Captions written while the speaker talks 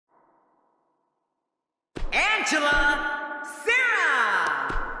Angela, Sarah,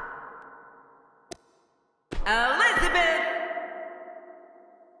 Elizabeth.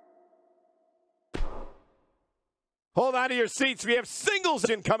 Hold on to your seats. We have singles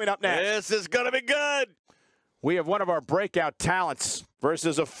coming up next. This is going to be good. We have one of our breakout talents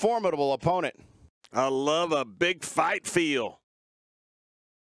versus a formidable opponent. I love a big fight feel.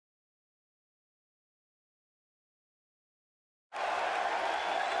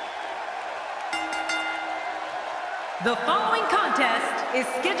 The following contest is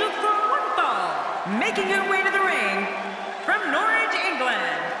scheduled for one fall. Making her way to the ring from Norwich, England,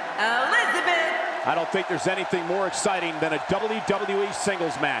 Elizabeth. I don't think there's anything more exciting than a WWE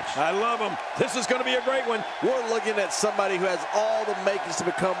singles match. I love them. This is going to be a great one. We're looking at somebody who has all the makings to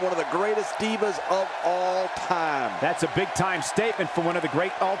become one of the greatest divas of all time. That's a big-time statement for one of the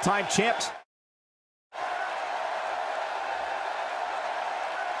great all-time champs.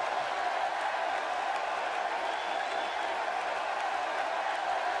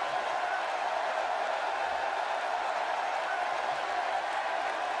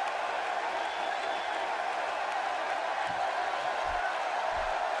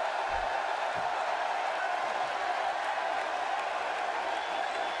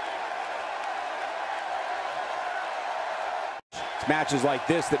 It's matches like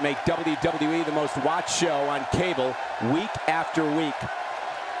this that make WWE the most watched show on cable week after week.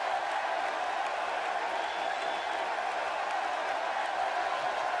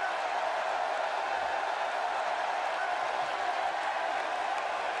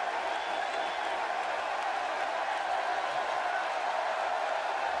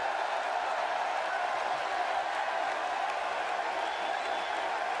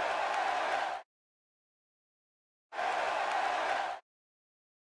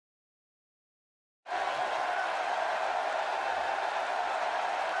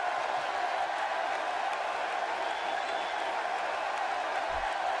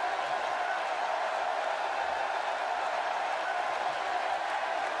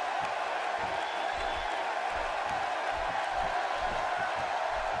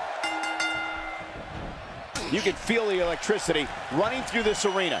 You can feel the electricity running through this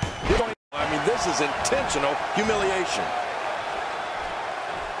arena. I mean, this is intentional humiliation.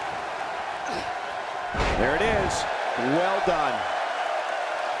 There it is. Well done.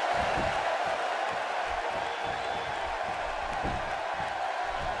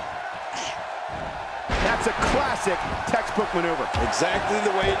 That's a classic textbook maneuver. Exactly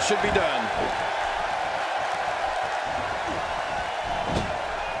the way it should be done.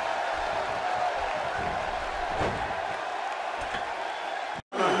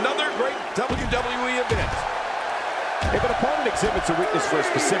 WWE event. If an opponent exhibits a weakness for a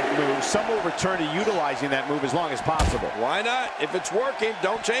specific move, some will return to utilizing that move as long as possible. Why not? If it's working,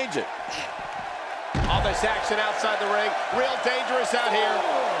 don't change it. All this action outside the ring, real dangerous out here.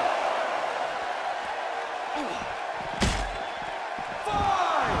 5.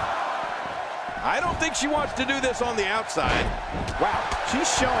 I don't think she wants to do this on the outside. Wow,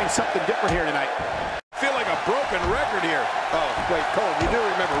 she's showing something different here tonight. I feel like a broken record here. Oh, wait, Cole, you do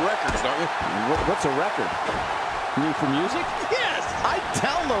remember records, don't you? What's a record? You mean for music? Yes! I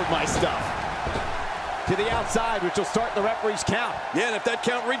download my stuff. To the outside, which will start the referee's count. Yeah, and if that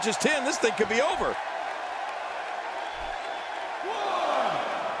count reaches 10, this thing could be over. 1.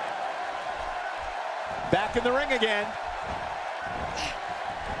 Back in the ring again.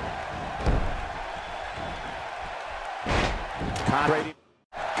 Conrad.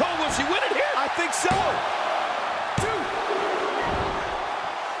 Cole, will she win it here? I think so. 2.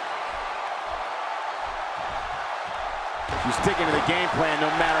 She's sticking to the game plan no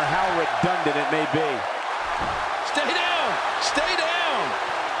matter how redundant it may be. Stay down! Stay down!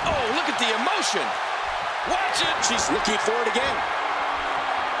 Oh, look at the emotion! Watch it! She's looking for it again.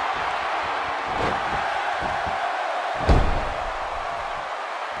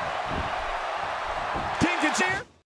 King can cheer.